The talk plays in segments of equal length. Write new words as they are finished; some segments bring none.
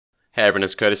Hey everyone,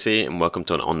 it's Curtis here and welcome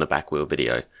to an On the Back Wheel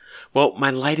video. Well, my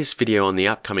latest video on the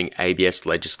upcoming ABS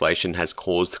legislation has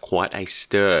caused quite a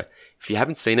stir. If you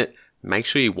haven't seen it, make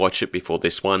sure you watch it before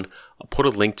this one. I'll put a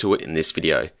link to it in this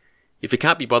video. If you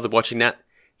can't be bothered watching that,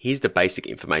 here's the basic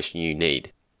information you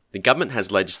need. The government has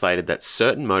legislated that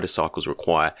certain motorcycles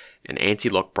require an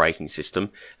anti-lock braking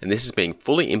system, and this is being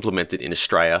fully implemented in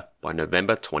Australia by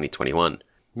November 2021.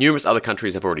 Numerous other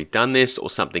countries have already done this or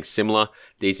something similar.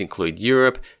 These include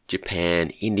Europe, Japan,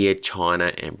 India,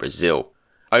 China, and Brazil.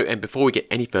 Oh, and before we get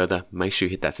any further, make sure you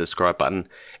hit that subscribe button.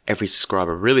 Every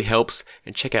subscriber really helps,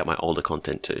 and check out my older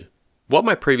content too. What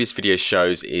my previous video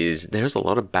shows is there's a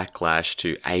lot of backlash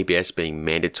to ABS being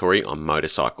mandatory on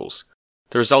motorcycles.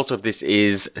 The result of this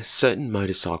is certain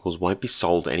motorcycles won't be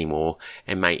sold anymore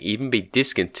and may even be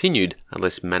discontinued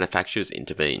unless manufacturers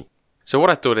intervene. So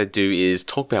what I thought I'd do is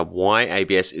talk about why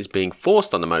ABS is being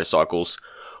forced on the motorcycles,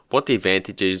 what the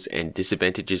advantages and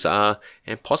disadvantages are,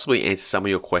 and possibly answer some of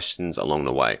your questions along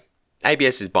the way.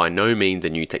 ABS is by no means a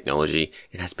new technology.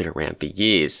 It has been around for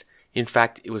years. In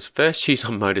fact, it was first used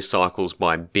on motorcycles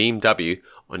by BMW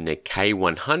on their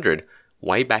K100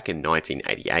 way back in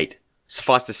 1988.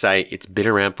 Suffice to say, it's been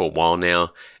around for a while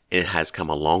now, and it has come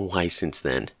a long way since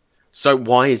then. So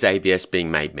why is ABS being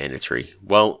made mandatory?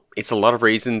 Well, it's a lot of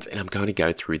reasons, and I'm going to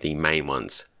go through the main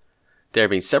ones. There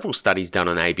have been several studies done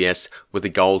on ABS with the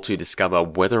goal to discover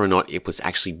whether or not it was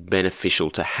actually beneficial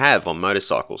to have on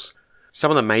motorcycles.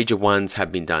 Some of the major ones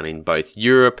have been done in both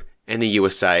Europe and the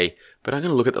USA, but I'm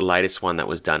going to look at the latest one that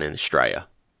was done in Australia.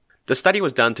 The study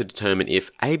was done to determine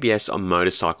if ABS on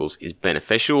motorcycles is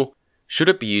beneficial, should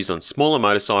it be used on smaller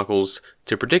motorcycles,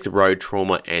 to predict road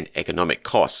trauma and economic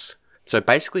costs. So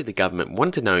basically the government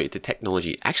wanted to know if the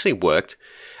technology actually worked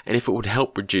and if it would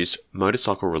help reduce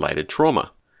motorcycle-related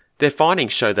trauma. Their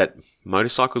findings show that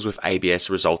motorcycles with ABS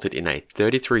resulted in a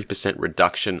 33%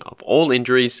 reduction of all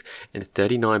injuries and a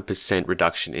 39%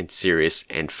 reduction in serious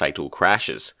and fatal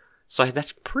crashes. So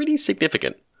that's pretty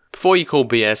significant. Before you call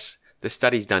BS, the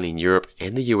studies done in Europe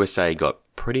and the USA got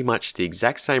pretty much the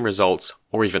exact same results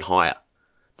or even higher.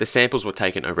 The samples were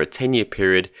taken over a 10-year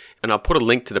period, and I'll put a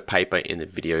link to the paper in the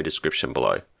video description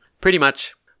below. Pretty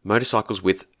much, motorcycles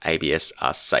with ABS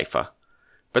are safer.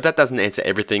 But that doesn't answer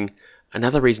everything.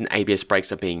 Another reason ABS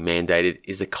brakes are being mandated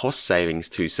is the cost savings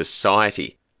to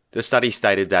society. The study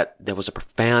stated that there was a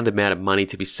profound amount of money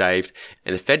to be saved,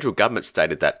 and the federal government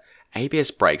stated that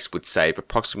ABS brakes would save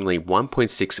approximately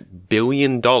 $1.6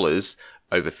 billion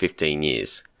over 15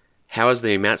 years. How is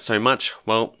the amount so much?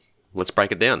 Well, let's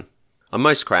break it down. On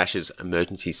most crashes,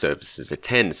 emergency services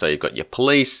attend, so you've got your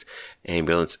police,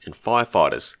 ambulance, and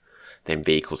firefighters. Then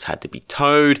vehicles had to be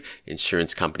towed,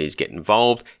 insurance companies get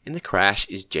involved, and the crash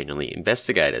is generally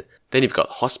investigated. Then you've got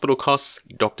hospital costs,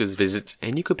 doctor's visits,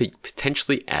 and you could be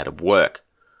potentially out of work.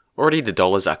 Already the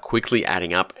dollars are quickly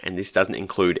adding up, and this doesn't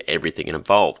include everything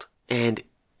involved. And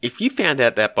if you found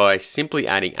out that by simply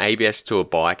adding ABS to a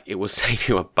bike, it will save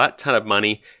you a butt ton of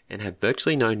money and have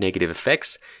virtually no negative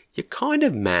effects, you're kind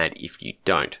of mad if you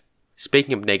don't.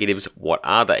 Speaking of negatives, what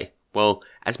are they? Well,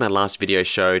 as my last video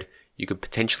showed, you could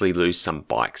potentially lose some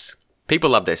bikes.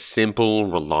 People love their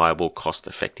simple, reliable,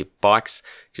 cost-effective bikes.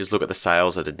 Just look at the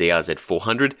sales of the DRZ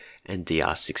 400 and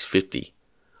DR 650.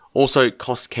 Also,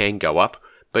 costs can go up,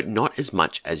 but not as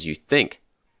much as you think.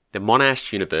 The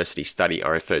Monash University study I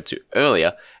referred to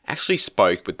earlier actually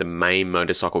spoke with the main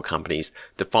motorcycle companies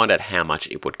to find out how much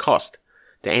it would cost.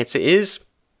 The answer is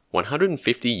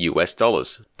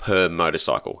 $150 per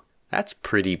motorcycle. That's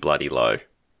pretty bloody low.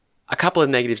 A couple of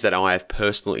negatives that I have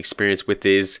personal experience with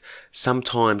is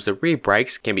sometimes the rear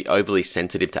brakes can be overly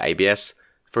sensitive to ABS.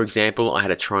 For example, I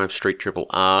had a Triumph Street Triple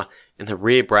R and the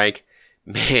rear brake,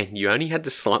 man, you only had to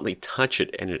slightly touch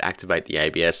it and it'd activate the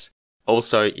ABS.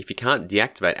 Also, if you can't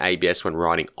deactivate ABS when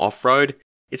riding off-road,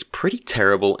 it's pretty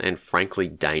terrible and frankly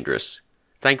dangerous.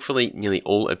 Thankfully, nearly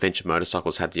all adventure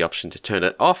motorcycles have the option to turn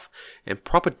it off, and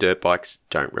proper dirt bikes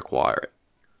don't require it.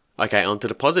 Okay, on to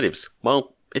the positives.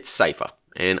 Well, it's safer,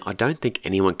 and I don't think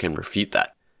anyone can refute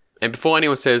that. And before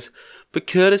anyone says, "But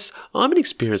Curtis, I'm an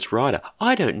experienced rider,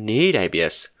 I don't need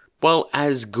ABS." Well,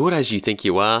 as good as you think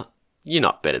you are, you're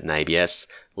not better than ABS,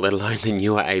 let alone the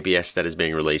newer ABS that is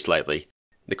being released lately.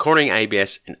 The cornering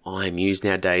ABS and IMUs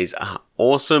nowadays are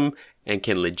awesome and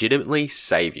can legitimately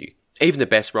save you. Even the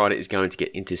best rider is going to get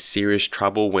into serious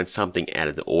trouble when something out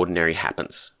of the ordinary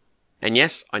happens. And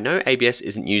yes, I know ABS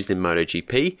isn't used in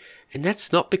MotoGP, and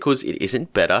that's not because it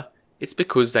isn't better, it's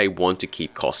because they want to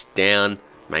keep costs down,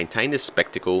 maintain the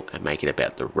spectacle, and make it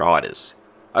about the riders.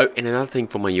 Oh, and another thing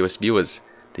for my US viewers,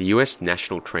 the US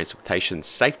National Transportation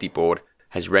Safety Board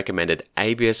has recommended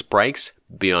ABS brakes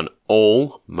be on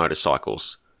all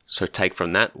motorcycles. so take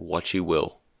from that what you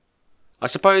will. I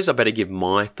suppose I better give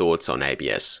my thoughts on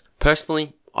ABS.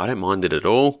 Personally, I don't mind it at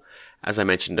all. As I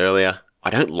mentioned earlier,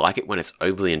 I don't like it when it's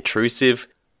overly intrusive,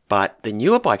 but the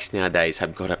newer bikes nowadays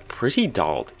have got it pretty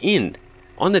dialed in.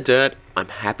 On the dirt, I'm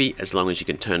happy as long as you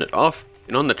can turn it off,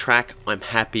 and on the track, I'm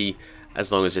happy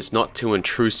as long as it's not too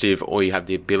intrusive or you have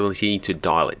the ability to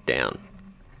dial it down.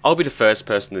 I'll be the first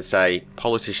person to say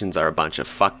politicians are a bunch of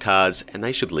fucktards and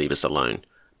they should leave us alone.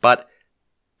 But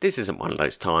this isn't one of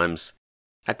those times.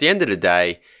 At the end of the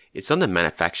day, it's on the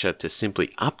manufacturer to simply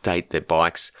update their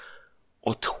bikes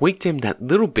or tweak them that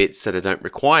little bit so they don't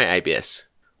require ABS.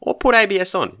 Or put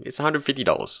ABS on, it's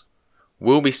 $150.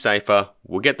 We'll be safer,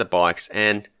 we'll get the bikes,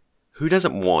 and who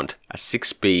doesn't want a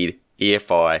 6-speed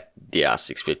EFI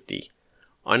DR650?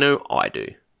 I know I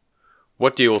do.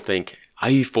 What do you all think? Are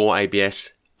you for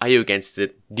ABS? Are you against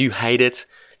it? Do you hate it?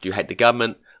 Do you hate the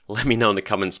government? Let me know in the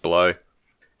comments below.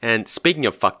 And speaking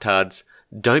of fucktards,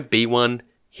 don't be one.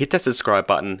 Hit that subscribe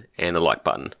button and the like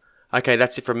button. Okay,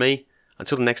 that's it from me.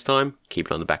 Until the next time, keep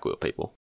it on the back wheel, people.